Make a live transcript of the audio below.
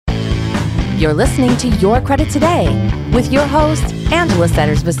You're listening to Your Credit Today with your host, Angela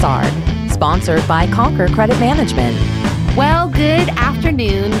Setters-Bissard, sponsored by Conquer Credit Management. Well, good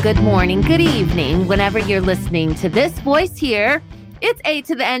afternoon, good morning, good evening, whenever you're listening to this voice here. It's A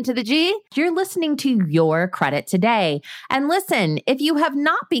to the N to the G. You're listening to Your Credit Today. And listen, if you have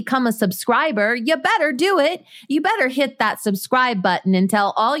not become a subscriber, you better do it. You better hit that subscribe button and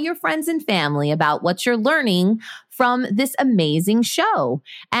tell all your friends and family about what you're learning from this amazing show.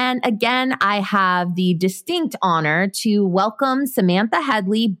 And again, I have the distinct honor to welcome Samantha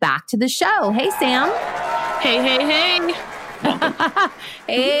Headley back to the show. Hey, Sam. Hey, hey, hey.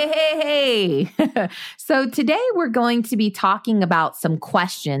 Hey. So today we're going to be talking about some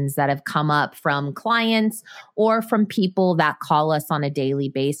questions that have come up from clients or from people that call us on a daily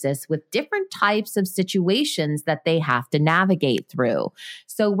basis with different types of situations that they have to navigate through.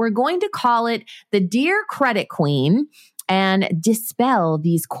 So we're going to call it the Dear Credit Queen and dispel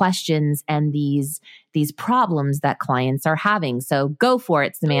these questions and these problems that clients are having. So go for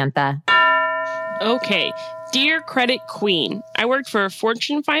it, Samantha. Okay. Dear Credit Queen, I worked for a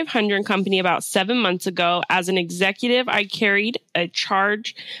Fortune 500 company about 7 months ago. As an executive, I carried and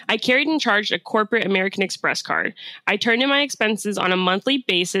charged a corporate American Express card. I turned in my expenses on a monthly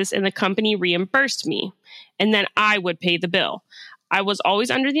basis and the company reimbursed me. And then I would pay the bill. I was always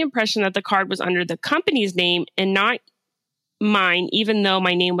under the impression that the card was under the company's name and not mine, even though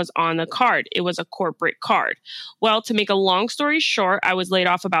my name was on the card. It was a corporate card. Well, to make a long story short, I was laid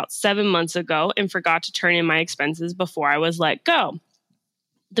off about 7 months ago and forgot to turn in my expenses before I was let go.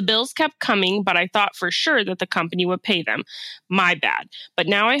 The bills kept coming, but I thought for sure that the company would pay them. My bad. But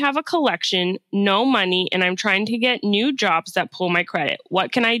now I have a collection, no money, and I'm trying to get new jobs that pull my credit.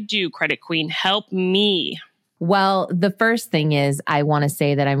 What can I do, Credit Queen? Help me. Well, the first thing is I want to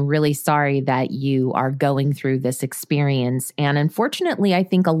say that I'm really sorry that you are going through this experience. And unfortunately, I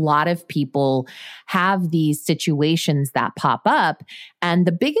think a lot of people have these situations that pop up. And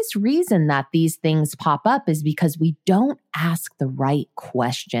the biggest reason that these things pop up is because we don't ask the right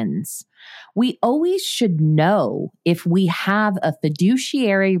questions. We always should know if we have a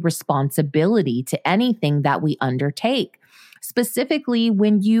fiduciary responsibility to anything that we undertake. Specifically,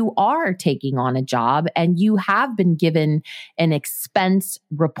 when you are taking on a job and you have been given an expense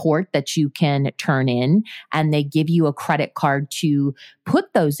report that you can turn in and they give you a credit card to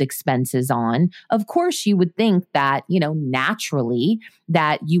put those expenses on, of course, you would think that, naturally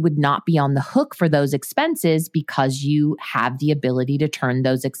that you would not be on the hook for those expenses because you have the ability to turn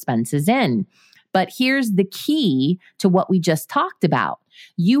those expenses in. But here's the key to what we just talked about.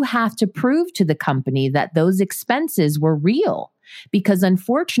 You have to prove to the company that those expenses were real. Because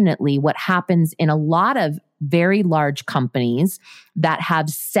unfortunately, what happens in a lot of very large companies that have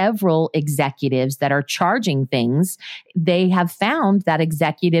several executives that are charging things, they have found that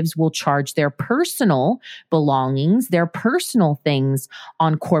executives will charge their personal belongings, their personal things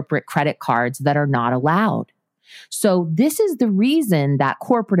on corporate credit cards that are not allowed. So this is the reason that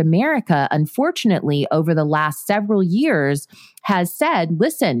corporate America, unfortunately, over the last several years has said,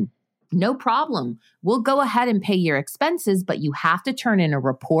 listen, no problem. We'll go ahead and pay your expenses, but you have to turn in a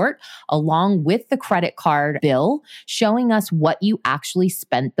report along with the credit card bill showing us what you actually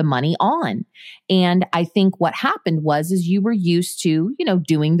spent the money on. And I think what happened was you were used to,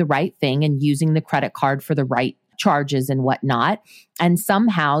 doing the right thing and using the credit card for the right charges and whatnot. And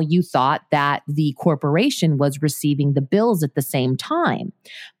somehow you thought that the corporation was receiving the bills at the same time.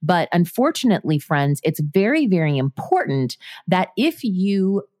 But unfortunately, friends, it's very, very important that if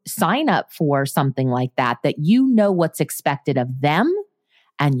you sign up for something like that you know what's expected of them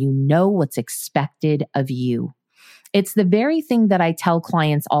and you know what's expected of you. It's the very thing that I tell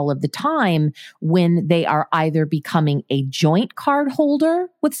clients all of the time when they are either becoming a joint card holder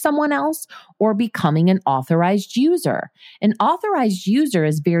with someone else or becoming an authorized user. An authorized user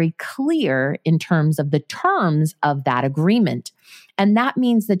is very clear in terms of the terms of that agreement. And that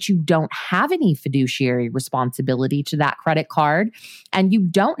means that you don't have any fiduciary responsibility to that credit card and you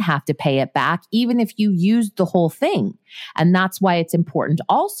don't have to pay it back even if you used the whole thing. And that's why it's important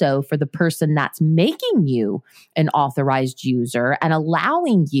also for the person that's making you an authorized user and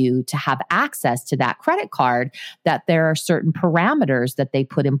allowing you to have access to that credit card, that there are certain parameters that they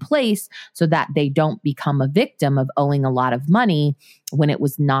put in place so that they don't become a victim of owing a lot of money when it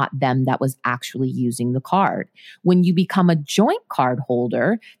was not them that was actually using the card. When you become a joint card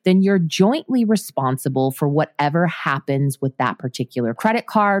holder, then you're jointly responsible for whatever happens with that particular credit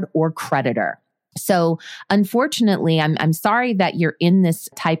card or creditor. So unfortunately, I'm sorry that you're in this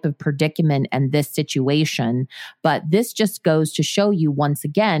type of predicament and this situation, but this just goes to show you once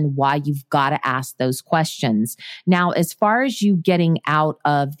again why you've got to ask those questions. Now, as far as you getting out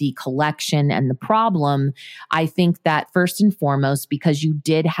of the collection and the problem, I think that first and foremost, because you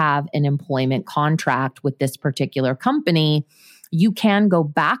did have an employment contract with this particular company, you can go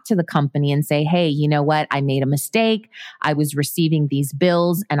back to the company and say, hey, you know what? I made a mistake. I was receiving these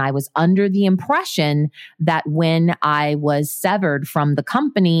bills and I was under the impression that when I was severed from the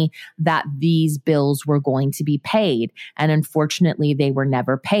company, that these bills were going to be paid. And unfortunately, they were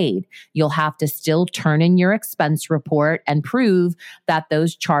never paid. You'll have to still turn in your expense report and prove that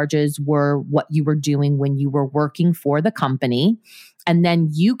those charges were what you were doing when you were working for the company. And then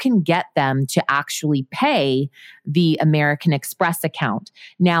you can get them to actually pay the American Express account.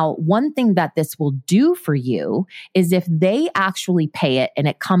 Now, one thing that this will do for you is if they actually pay it and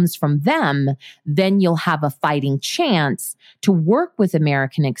it comes from them, then you'll have a fighting chance to work with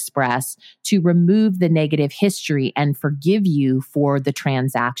American Express to remove the negative history and forgive you for the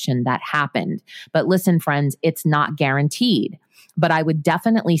transaction that happened. But listen, friends, it's not guaranteed. But I would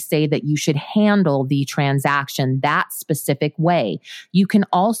definitely say that you should handle the transaction that specific way. You can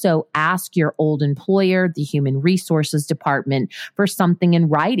also ask your old employer, the Human Resources Department, for something in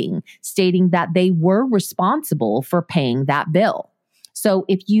writing stating that they were responsible for paying that bill. So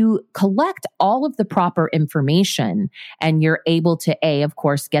if you collect all of the proper information and you're able to A, of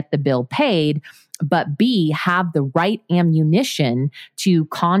course, get the bill paid, but B, have the right ammunition to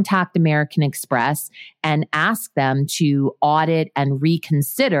contact American Express and ask them to audit and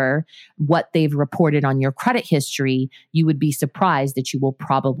reconsider what they've reported on your credit history, you would be surprised that you will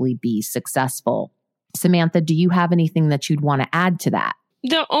probably be successful. Samantha, do you have anything that you'd want to add to that?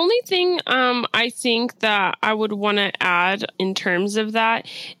 The only thing I think that I would want to add in terms of that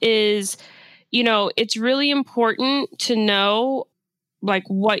is, it's really important to know like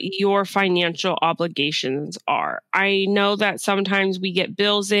what your financial obligations are. I know that sometimes we get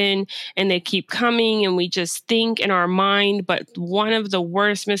bills in and they keep coming and we just think in our mind, but one of the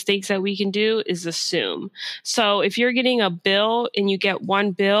worst mistakes that we can do is assume. So if you're getting a bill and you get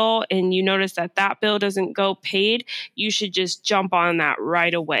one bill and you notice that that bill doesn't go paid, you should just jump on that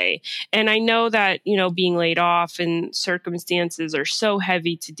right away. And I know that, being laid off and circumstances are so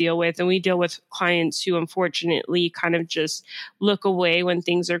heavy to deal with. And we deal with clients who unfortunately kind of just look away when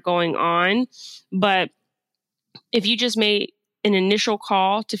things are going on. But if you just made an initial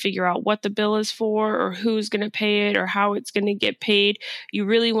call to figure out what the bill is for or who's going to pay it or how it's going to get paid, you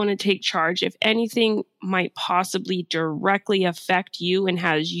really want to take charge. If anything might possibly directly affect you and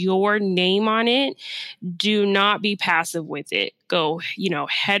has your name on it, do not be passive with it. Go,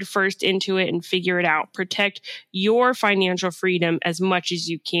 head first into it and figure it out. Protect your financial freedom as much as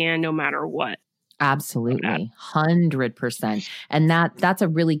you can, no matter what. Absolutely. 100%. And that's a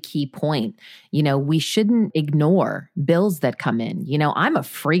really key point. We shouldn't ignore bills that come in. I'm a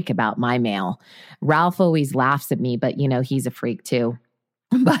freak about my mail. Ralph always laughs at me, but he's a freak too.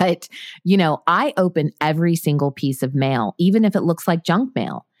 But, I open every single piece of mail, even if it looks like junk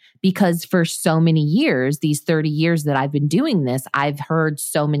mail. Because for so many years, these 30 years that I've been doing this, I've heard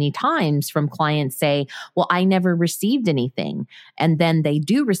so many times from clients say, well, I never received anything. And then they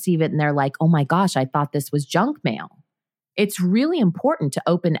do receive it and they're like, oh my gosh, I thought this was junk mail. It's really important to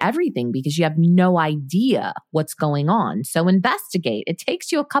open everything because you have no idea what's going on. So investigate. It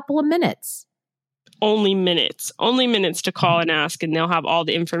takes you a couple of minutes. Only minutes to call and ask, and they'll have all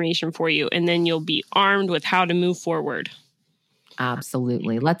the information for you. And then you'll be armed with how to move forward.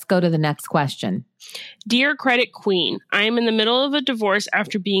 Absolutely. Let's go to the next question. Dear Credit Queen, I am in the middle of a divorce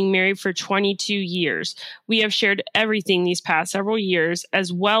after being married for 22 years. We have shared everything these past several years,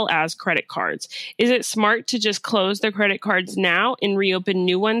 as well as credit cards. Is it smart to just close the credit cards now and reopen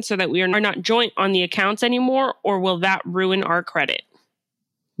new ones so that we are not joint on the accounts anymore, or will that ruin our credit?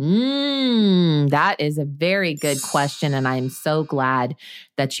 That is a very good question. And I'm so glad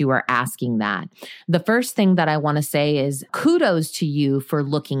that you are asking that. The first thing that I want to say is kudos to you for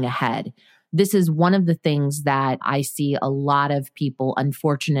looking ahead. This is one of the things that I see a lot of people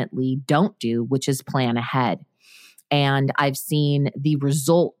unfortunately don't do, which is plan ahead. And I've seen the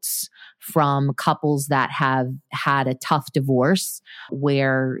results from couples that have had a tough divorce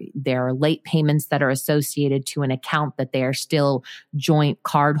where there are late payments that are associated to an account that they are still joint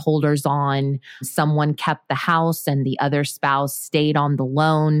card holders on. Someone kept the house and the other spouse stayed on the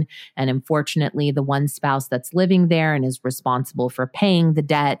loan. And unfortunately, the one spouse that's living there and is responsible for paying the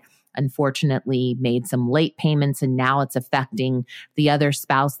debt unfortunately made some late payments, and now it's affecting the other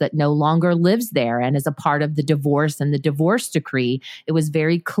spouse that no longer lives there. And as a part of the divorce and the divorce decree, it was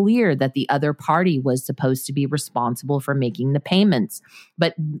very clear that the other party was supposed to be responsible for making the payments.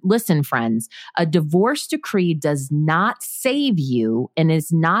 But listen, friends, a divorce decree does not save you and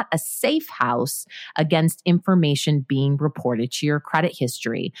is not a safe house against information being reported to your credit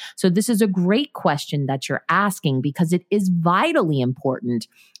history. So this is a great question that you're asking, because it is vitally important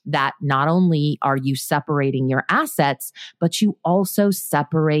that not only are you separating your assets, but you also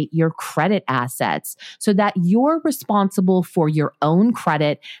separate your credit assets so that you're responsible for your own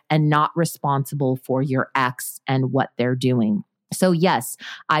credit and not responsible for your ex and what they're doing. So yes,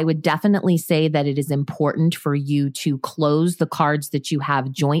 I would definitely say that it is important for you to close the cards that you have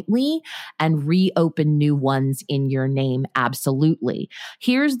jointly and reopen new ones in your name. Absolutely.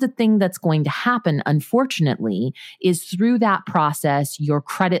 Here's the thing that's going to happen, unfortunately, is through that process, your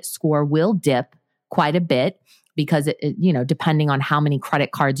credit score will dip quite a bit, because depending on how many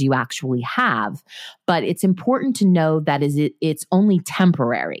credit cards you actually have. But it's important to know that it's only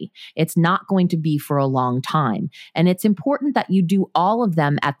temporary. It's not going to be for a long time. And it's important that you do all of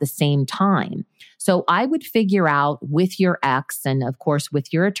them at the same time. So I would figure out with your ex and of course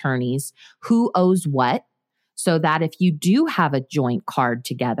with your attorneys who owes what, so that if you do have a joint card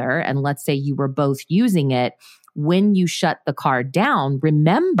together, and let's say you were both using it, when you shut the card down,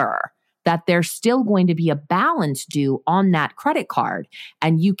 remember that there's still going to be a balance due on that credit card.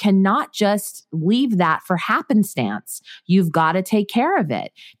 And you cannot just leave that for happenstance. You've got to take care of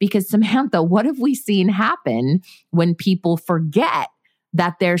it. Because Samantha, what have we seen happen when people forget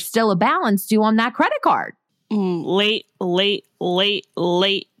that there's still a balance due on that credit card? Late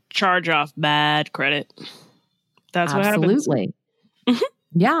charge off, bad credit. That's what happens. Absolutely.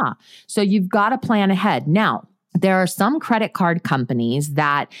 Yeah. So you've got to plan ahead. Now, there are some credit card companies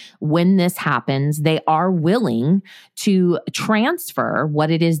that when this happens, they are willing to transfer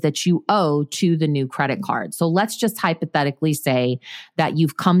what it is that you owe to the new credit card. So let's just hypothetically say that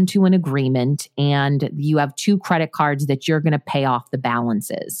you've come to an agreement and you have two credit cards that you're going to pay off the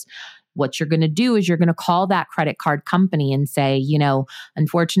balances. What you're going to do is you're going to call that credit card company and say,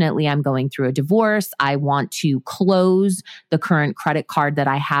 unfortunately, I'm going through a divorce. I want to close the current credit card that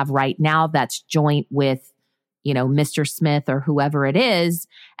I have right now that's joint with Mr. Smith or whoever it is.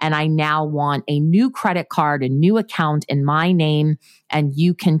 And I now want a new credit card, a new account in my name. And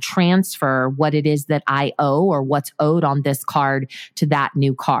you can transfer what it is that I owe or what's owed on this card to that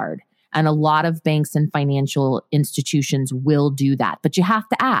new card. And a lot of banks and financial institutions will do that, but you have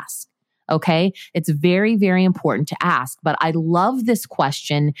to ask. Okay. It's very, very important to ask. But I love this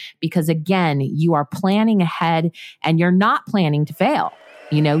question because again, you are planning ahead and you're not planning to fail.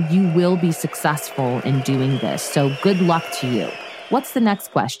 You will be successful in doing this. So good luck to you. What's the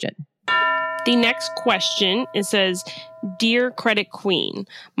next question? The next question, it says, Dear Credit Queen,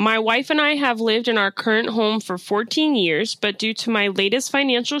 my wife and I have lived in our current home for 14 years, but due to my latest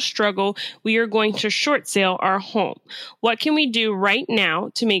financial struggle, we are going to short sale our home. What can we do right now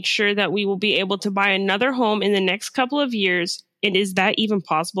to make sure that we will be able to buy another home in the next couple of years? And is that even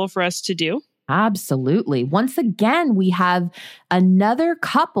possible for us to do? Absolutely. Once again, we have another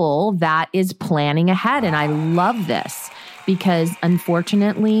couple that is planning ahead. And I love this because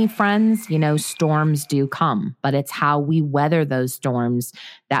unfortunately, friends, storms do come, but it's how we weather those storms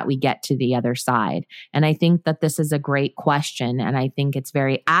that we get to the other side. And I think that this is a great question. And I think it's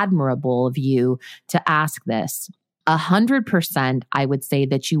very admirable of you to ask this. 100%, I would say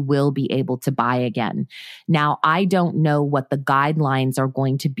that you will be able to buy again. Now, I don't know what the guidelines are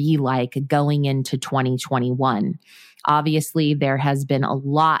going to be like going into 2021. Obviously, there has been a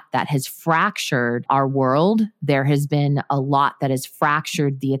lot that has fractured our world. There has been a lot that has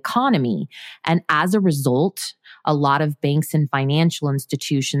fractured the economy. And as a result, a lot of banks and financial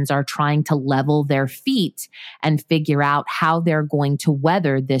institutions are trying to level their feet and figure out how they're going to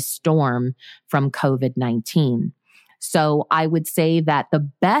weather this storm from COVID-19. So I would say that the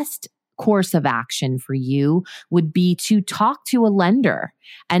best course of action for you would be to talk to a lender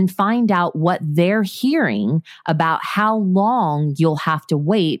and find out what they're hearing about how long you'll have to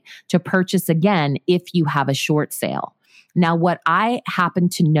wait to purchase again if you have a short sale. Now, what I happen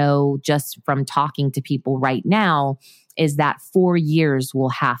to know just from talking to people right now is that 4 years will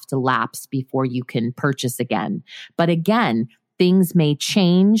have to lapse before you can purchase again. But again, things may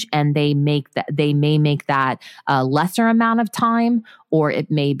change and they may make that a lesser amount of time, or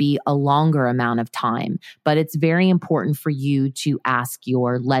it may be a longer amount of time. But it's very important for you to ask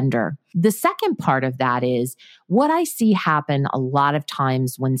your lender. The second part of that is what I see happen a lot of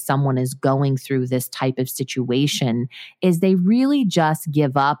times when someone is going through this type of situation is they really just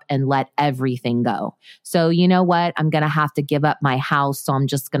give up and let everything go. So you know what? I'm going to have to give up my house, so I'm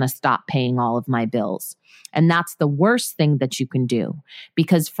just going to stop paying all of my bills. And that's the worst thing that you can do.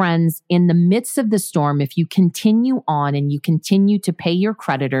 Because friends, in the midst of the storm, if you continue on and you continue to pay your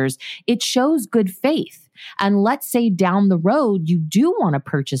creditors, it shows good faith. And let's say down the road, you do want to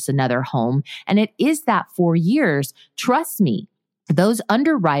purchase another home and it is that 4 years. Trust me, those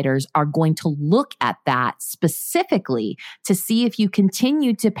underwriters are going to look at that specifically to see if you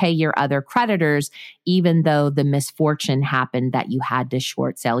continue to pay your other creditors, even though the misfortune happened that you had to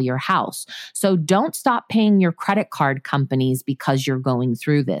short sell your house. So don't stop paying your credit card companies because you're going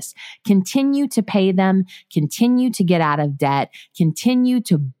through this. Continue to pay them, continue to get out of debt, continue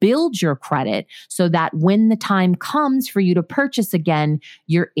to build your credit so that when the time comes for you to purchase again,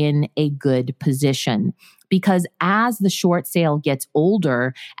 you're in a good position. Because as the short sale gets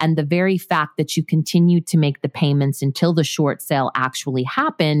older and the very fact that you continue to make the payments until the short sale actually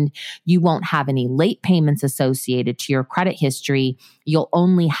happened, you won't have any late payments associated to your credit history. You'll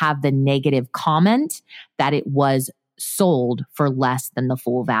only have the negative comment that it was sold for less than the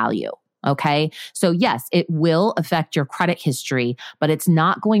full value. Okay. So yes, it will affect your credit history, but it's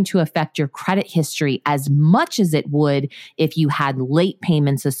not going to affect your credit history as much as it would if you had late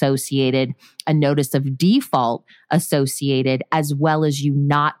payments associated, a notice of default associated, as well as you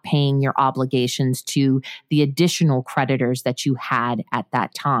not paying your obligations to the additional creditors that you had at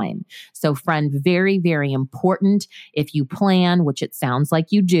that time. So friend, very, very important. If you plan, which it sounds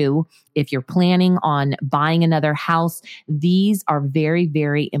like you do, if you're planning on buying another house, these are very,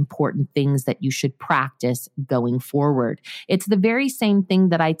 very important things that you should practice going forward. It's the very same thing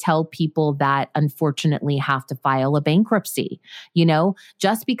that I tell people that unfortunately have to file a bankruptcy. You know,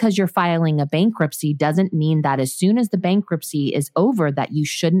 just because you're filing a bankruptcy doesn't mean that as soon as the bankruptcy is over that you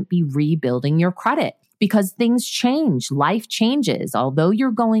shouldn't be rebuilding your credit. Because things change, life changes. Although you're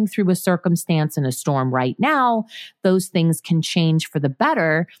going through a circumstance and a storm right now, those things can change for the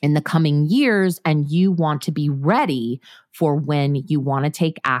better in the coming years, and you want to be ready for when you want to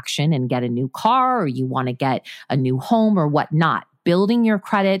take action and get a new car or you want to get a new home or whatnot. Building your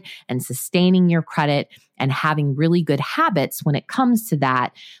credit and sustaining your credit and having really good habits when it comes to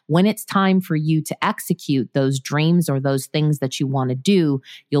that, when it's time for you to execute those dreams or those things that you want to do,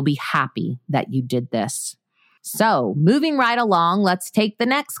 you'll be happy that you did this. So moving right along, let's take the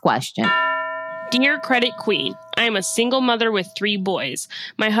next question. Dear Credit Queen, I am a single mother with 3 boys.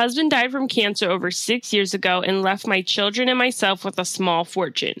 My husband died from cancer over 6 years ago and left my children and myself with a small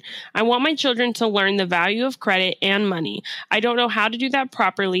fortune. I want my children to learn the value of credit and money. I don't know how to do that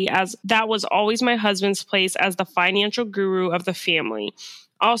properly, as that was always my husband's place as the financial guru of the family.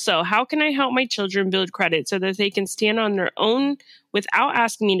 Also, how can I help my children build credit so that they can stand on their own without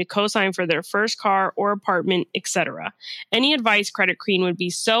asking me to co-sign for their first car or apartment, etc.? Any advice, Credit Queen, would be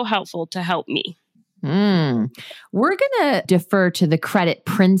so helpful to help me. We're going to defer to the credit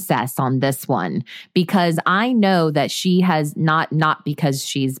princess on this one, because I know that she has not because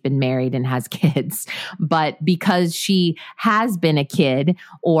she's been married and has kids, but because she has been a kid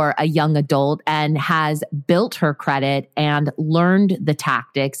or a young adult and has built her credit and learned the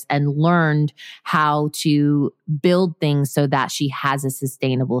tactics and learned how to build things so that she has a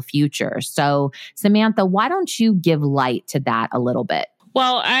sustainable future. So Samantha, why don't you give light to that a little bit?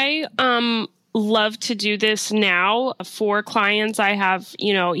 Well, I love to do this now for clients. I have,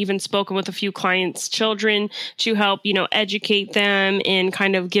 even spoken with a few clients' children to help, educate them and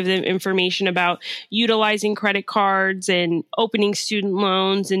kind of give them information about utilizing credit cards and opening student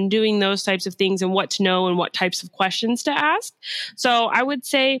loans and doing those types of things and what to know and what types of questions to ask. So I would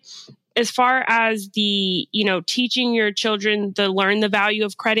say, as far as the, teaching your children to learn the value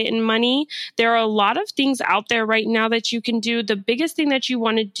of credit and money, there are a lot of things out there right now that you can do. The biggest thing that you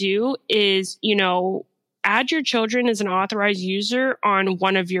want to do is, add your children as an authorized user on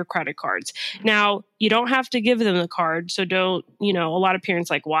one of your credit cards. Now, you don't have to give them the card. So don't, a lot of parents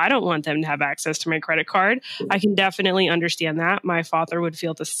like, well, I don't want them to have access to my credit card. I can definitely understand that. My father would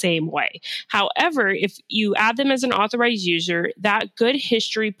feel the same way. However, if you add them as an authorized user, that good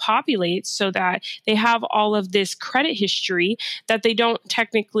history populates so that they have all of this credit history that they don't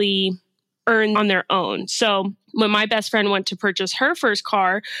technically earn on their own. So when my best friend went to purchase her first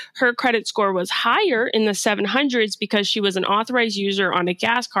car, her credit score was higher in the 700s because she was an authorized user on a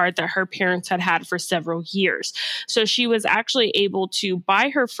gas card that her parents had had for several years. So she was actually able to buy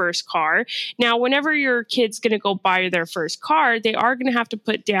her first car. Now, whenever your kid's going to go buy their first car, they are going to have to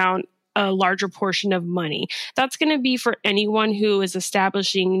put down a larger portion of money. That's going to be for anyone who is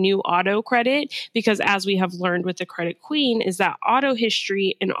establishing new auto credit, because as we have learned with the Credit Queen, is that auto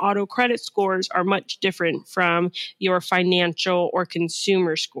history and auto credit scores are much different from your financial or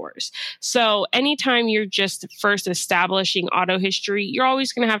consumer scores. So anytime you're just first establishing auto history, you're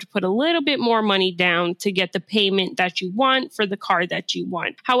always going to have to put a little bit more money down to get the payment that you want for the car that you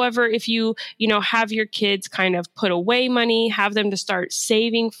want. However, if you have your kids kind of put away money, have them to start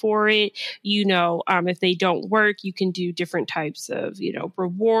saving for it, if they don't work, you can do different types of,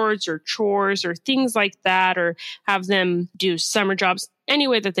 rewards or chores or things like that, or have them do summer jobs. Any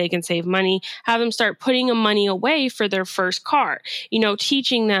way that they can save money, have them start putting money away for their first car,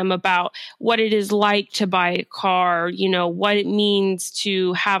 teaching them about what it is like to buy a car, what it means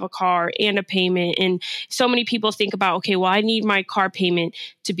to have a car and a payment. And so many people think about, okay, well, I need my car payment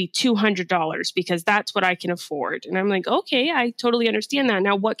to be $200 because that's what I can afford. And I'm like, okay, I totally understand that.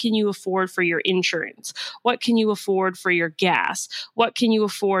 Now, what can you afford for your insurance? What can you afford for your gas? What can you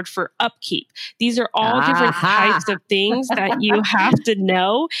afford for upkeep? These are all different types of things that you have to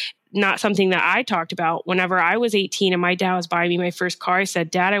know. Not something that I talked about. Whenever I was 18 and my dad was buying me my first car, I said,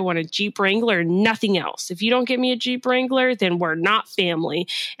 Dad, I want a Jeep Wrangler, nothing else. If you don't get me a Jeep Wrangler, then we're not family.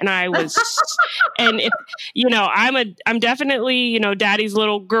 And I was, and if, I'm definitely, daddy's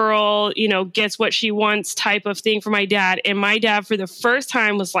little girl, gets what she wants type of thing for my dad. And my dad for the first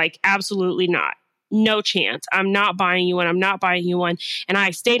time was like, absolutely not. No chance. I'm not buying you one. I'm not buying you one. And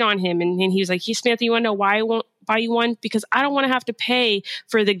I stayed on him. And he was like, Samantha, you want to know why I won't buy you one? Because I don't want to have to pay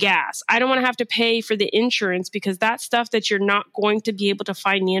for the gas. I don't want to have to pay for the insurance, because that's stuff that you're not going to be able to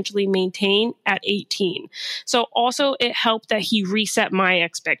financially maintain at 18. So also it helped that he reset my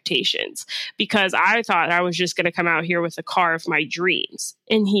expectations, because I thought I was just going to come out here with a car of my dreams.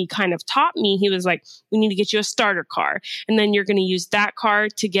 And he kind of taught me, he was like, we need to get you a starter car. And then you're going to use that car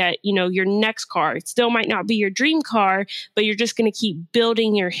to get, your next car. It still might not be your dream car, but you're just going to keep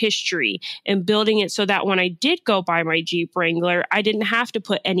building your history and building it so that when I did go buy my Jeep Wrangler, I didn't have to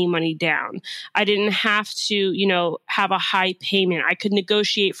put any money down. I didn't have to, have a high payment. I could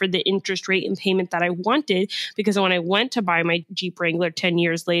negotiate for the interest rate and payment that I wanted, because when I went to buy my Jeep Wrangler 10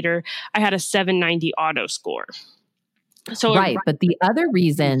 years later, I had a 790 auto score. So right. But the other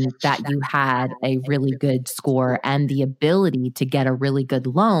reason that you had a really good score and the ability to get a really good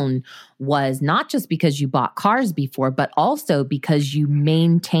loan was not just because you bought cars before, but also because you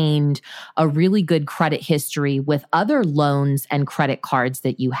maintained a really good credit history with other loans and credit cards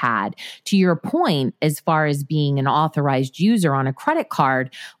that you had. To your point, as far as being an authorized user on a credit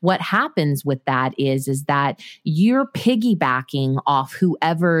card, what happens with that is that you're piggybacking off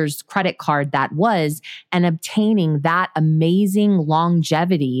whoever's credit card that was and obtaining that amazing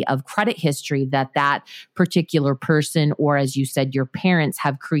longevity of credit history that particular person, or as you said, your parents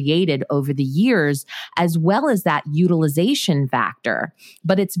have created over the years, as well as that utilization factor.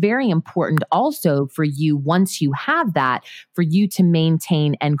 But it's very important also for you, once you have that, for you to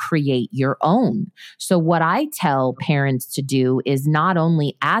maintain and create your own. So what I tell parents to do is not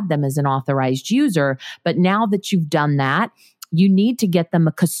only add them as an authorized user, but now that you've done that, you need to get them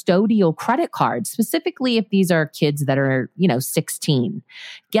a custodial credit card, specifically if these are kids that are, 16.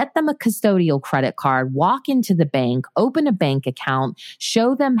 Get them a custodial credit card, walk into the bank, open a bank account,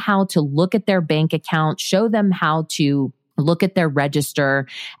 show them how to look at their bank account, show them how to look at their register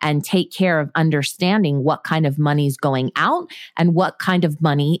and take care of understanding what kind of money is going out and what kind of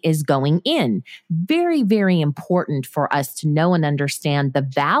money is going in. Very, very important for us to know and understand the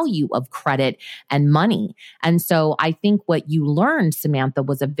value of credit and money. And so I think what you learned, Samantha,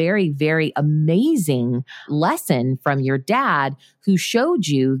 was a very, very amazing lesson from your dad, who showed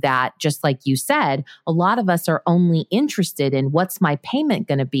you that, just like you said, a lot of us are only interested in what's my payment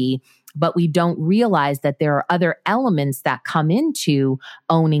going to be, but we don't realize that there are other elements that come into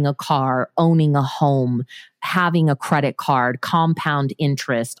owning a car, owning a home, having a credit card, compound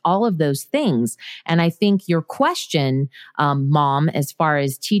interest, all of those things. And I think your question, Mom, as far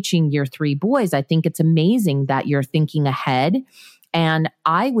as teaching your 3 boys, I think it's amazing that you're thinking ahead. And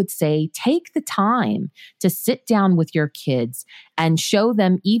I would say take the time to sit down with your kids and show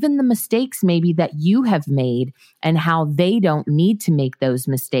them even the mistakes maybe that you have made and how they don't need to make those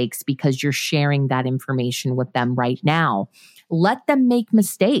mistakes, because you're sharing that information with them right now. let them make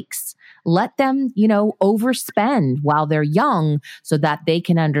mistakes. Let them, overspend while they're young so that they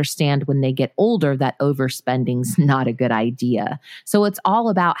can understand when they get older that overspending's not a good idea. So it's all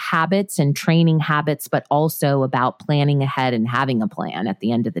about habits and training habits, but also about planning ahead and having a plan at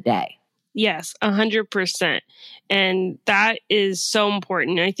the end of the day. Yes, 100%. And that is so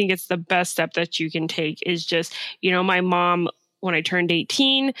important. I think it's the best step that you can take is just, my mom, when I turned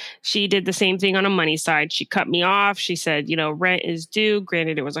 18, she did the same thing on a money side. She cut me off. She said, rent is due.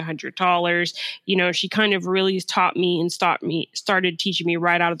 Granted, it was $100. She kind of really taught me and started teaching me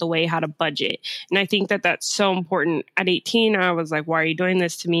right out of the way how to budget. And I think that that's so important. At 18, I was like, why are you doing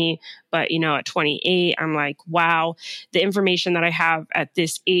this to me? But, at 28, I'm like, wow, the information that I have at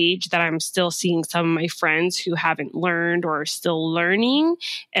this age that I'm still seeing some of my friends who haven't learned or are still learning,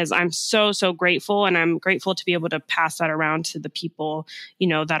 as I'm so, so grateful. And I'm grateful to be able to pass that around to the people,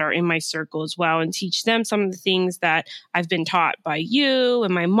 that are in my circle as well and teach them some of the things that I've been taught by you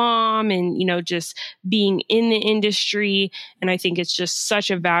and my mom and, just being in the industry. And I think it's just such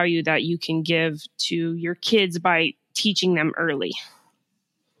a value that you can give to your kids by teaching them early.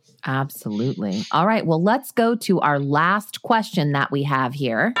 Absolutely. All right. Well, let's go to our last question that we have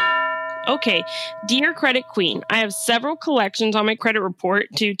here. Okay, dear Credit Queen, I have several collections on my credit report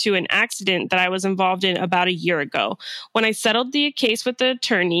due to an accident that I was involved in about a year ago. When I settled the case with the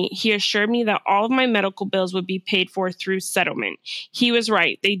attorney, he assured me that all of my medical bills would be paid for through settlement. He was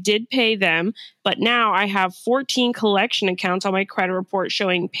right. They did pay them, but now I have 14 collection accounts on my credit report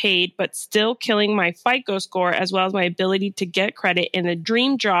showing paid, but still killing my FICO score as well as my ability to get credit in the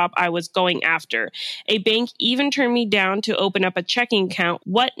dream job I was going after. A bank even turned me down to open up a checking account.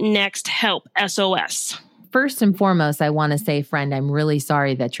 What next? Help, SOS. First and foremost, I want to say, friend, I'm really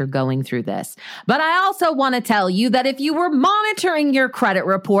sorry that you're going through this. But I also want to tell you that if you were monitoring your credit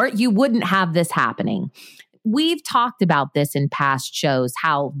report, you wouldn't have this happening. We've talked about this in past shows,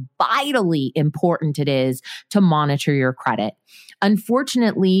 how vitally important it is to monitor your credit.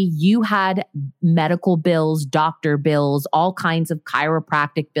 Unfortunately, you had medical bills, doctor bills, all kinds of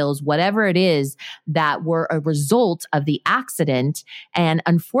chiropractic bills, whatever it is that were a result of the accident. And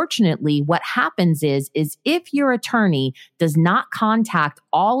unfortunately, what happens is if your attorney does not contact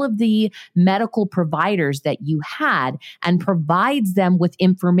all of the medical providers that you had and provides them with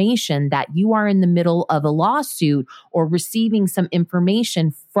information that you are in the middle of a lawsuit or receiving some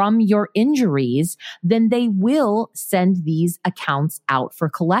information from your injuries, then they will send these accounts out for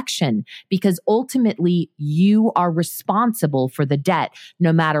collection because ultimately you are responsible for the debt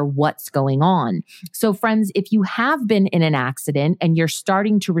no matter what's going on. So friends, if you have been in an accident and you're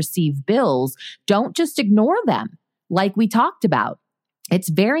starting to receive bills, don't just ignore them like we talked about. It's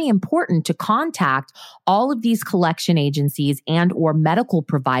very important to contact all of these collection agencies and or medical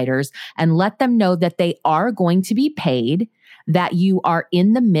providers and let them know that they are going to be paid, that you are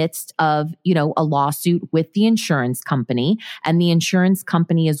in the midst of, a lawsuit with the insurance company, and the insurance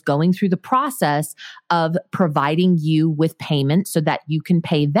company is going through the process of providing you with payment so that you can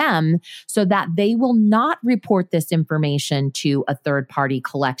pay them so that they will not report this information to a third-party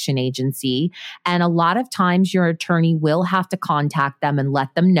collection agency. And a lot of times your attorney will have to contact them and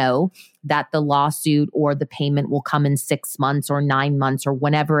let them know that the lawsuit or the payment will come in 6 months or 9 months or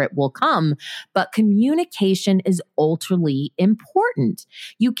whenever it will come. But communication is ultimately important.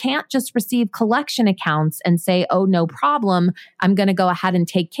 You can't just receive collection accounts and say, oh, no problem. I'm going to go ahead and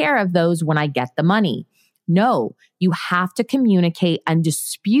take care of those when I get the money. No, you have to communicate and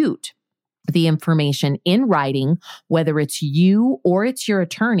dispute the information in writing, whether it's you or it's your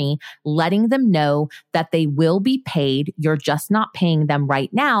attorney, letting them know that they will be paid. You're just not paying them right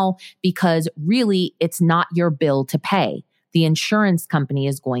now because really it's not your bill to pay. The insurance company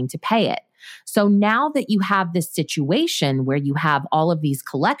is going to pay it. So now that you have this situation where you have all of these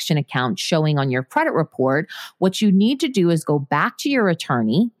collection accounts showing on your credit report, what you need to do is go back to your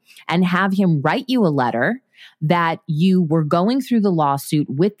attorney and have him write you a letter that you were going through the lawsuit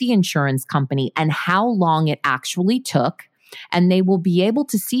with the insurance company and how long it actually took. And they will be able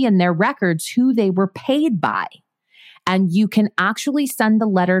to see in their records who they were paid by. And you can actually send the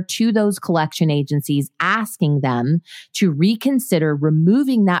letter to those collection agencies asking them to reconsider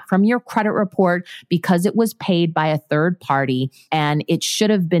removing that from your credit report because it was paid by a third party and it should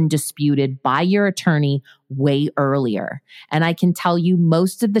have been disputed by your attorney way earlier. And I can tell you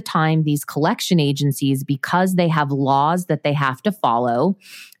most of the time, these collection agencies, because they have laws that they have to follow,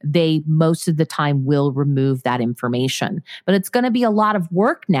 they most of the time will remove that information. But it's going to be a lot of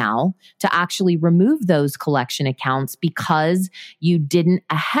work now to actually remove those collection accounts because you didn't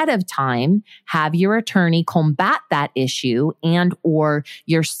ahead of time have your attorney combat that issue and or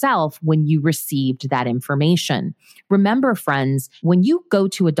yourself when you received that information. Remember, friends, when you go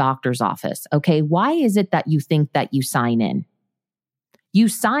to a doctor's office, okay, why is it that you think that you sign in? You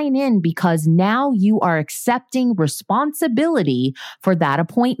sign in because now you are accepting responsibility for that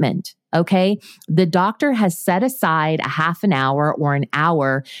appointment. Okay. The doctor has set aside a half an hour or an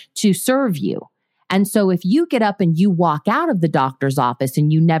hour to serve you. And so if you get up and you walk out of the doctor's office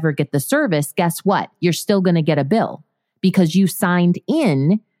and you never get the service, guess what? You're still going to get a bill because you signed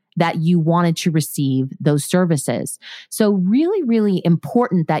in that you wanted to receive those services. So really, really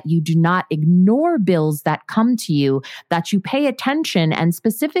important that you do not ignore bills that come to you, that you pay attention. And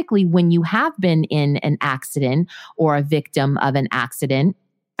specifically when you have been in an accident or a victim of an accident,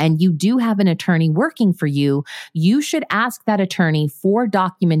 and you do have an attorney working for you, you should ask that attorney for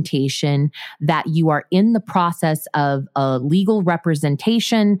documentation that you are in the process of a legal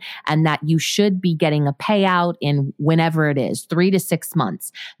representation and that you should be getting a payout in whenever it is, 3 to 6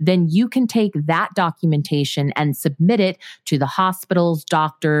 months. Then you can take that documentation and submit it to the hospitals,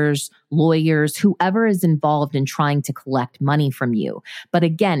 doctors, lawyers, whoever is involved in trying to collect money from you. But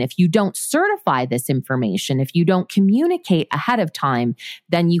again, if you don't certify this information, if you don't communicate ahead of time,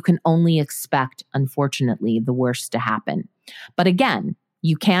 then you can only expect, unfortunately, the worst to happen. But again,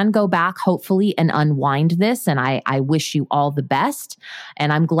 you can go back, hopefully, and unwind this. And I wish you all the best.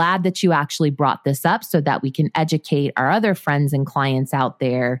 And I'm glad that you actually brought this up so that we can educate our other friends and clients out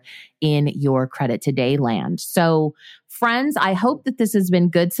there in your Credit Today land. So, friends, I hope that this has been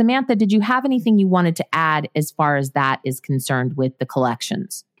good. Samantha, did you have anything you wanted to add as far as that is concerned with the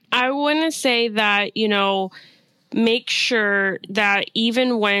collections? I want to say that, make sure that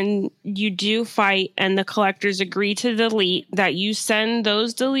even when you do fight and the collectors agree to delete, that you send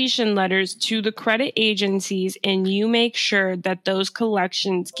those deletion letters to the credit agencies and you make sure that those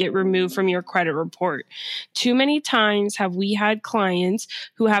collections get removed from your credit report. Too many times have we had clients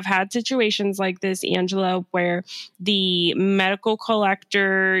who have had situations like this, Angela, where the medical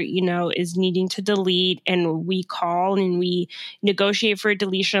collector, is needing to delete and we call and we negotiate for a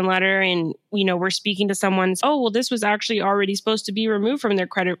deletion letter and, we're speaking to someone, this was actually already supposed to be removed from their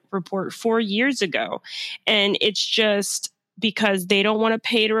credit report 4 years ago. And it's just because they don't want to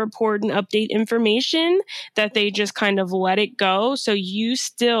pay to report and update information that they just kind of let it go. So you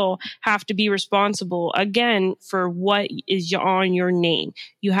still have to be responsible, again, for what is on your name.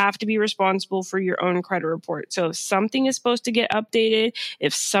 You have to be responsible for your own credit report. So if something is supposed to get updated,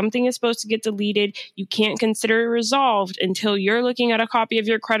 if something is supposed to get deleted, you can't consider it resolved until you're looking at a copy of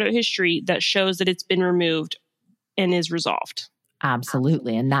your credit history that shows that it's been removed and is resolved.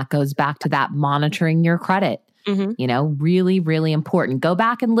 Absolutely. And that goes back to that monitoring your credit. Really, really important. Go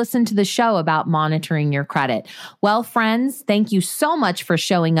back and listen to the show about monitoring your credit. Well, friends, thank you so much for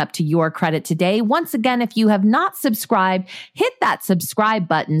showing up to Your Credit Today. Once again, if you have not subscribed, hit that subscribe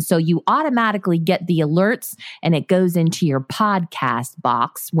button so you automatically get the alerts and it goes into your podcast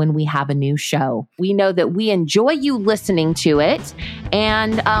box when we have a new show. We know that we enjoy you listening to it,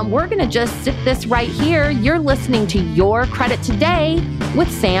 and we're going to just sit this right here. You're listening to Your Credit Today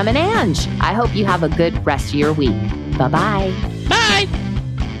with Sam and Ange. I hope you have a good rest of your week. Bye-bye. Bye.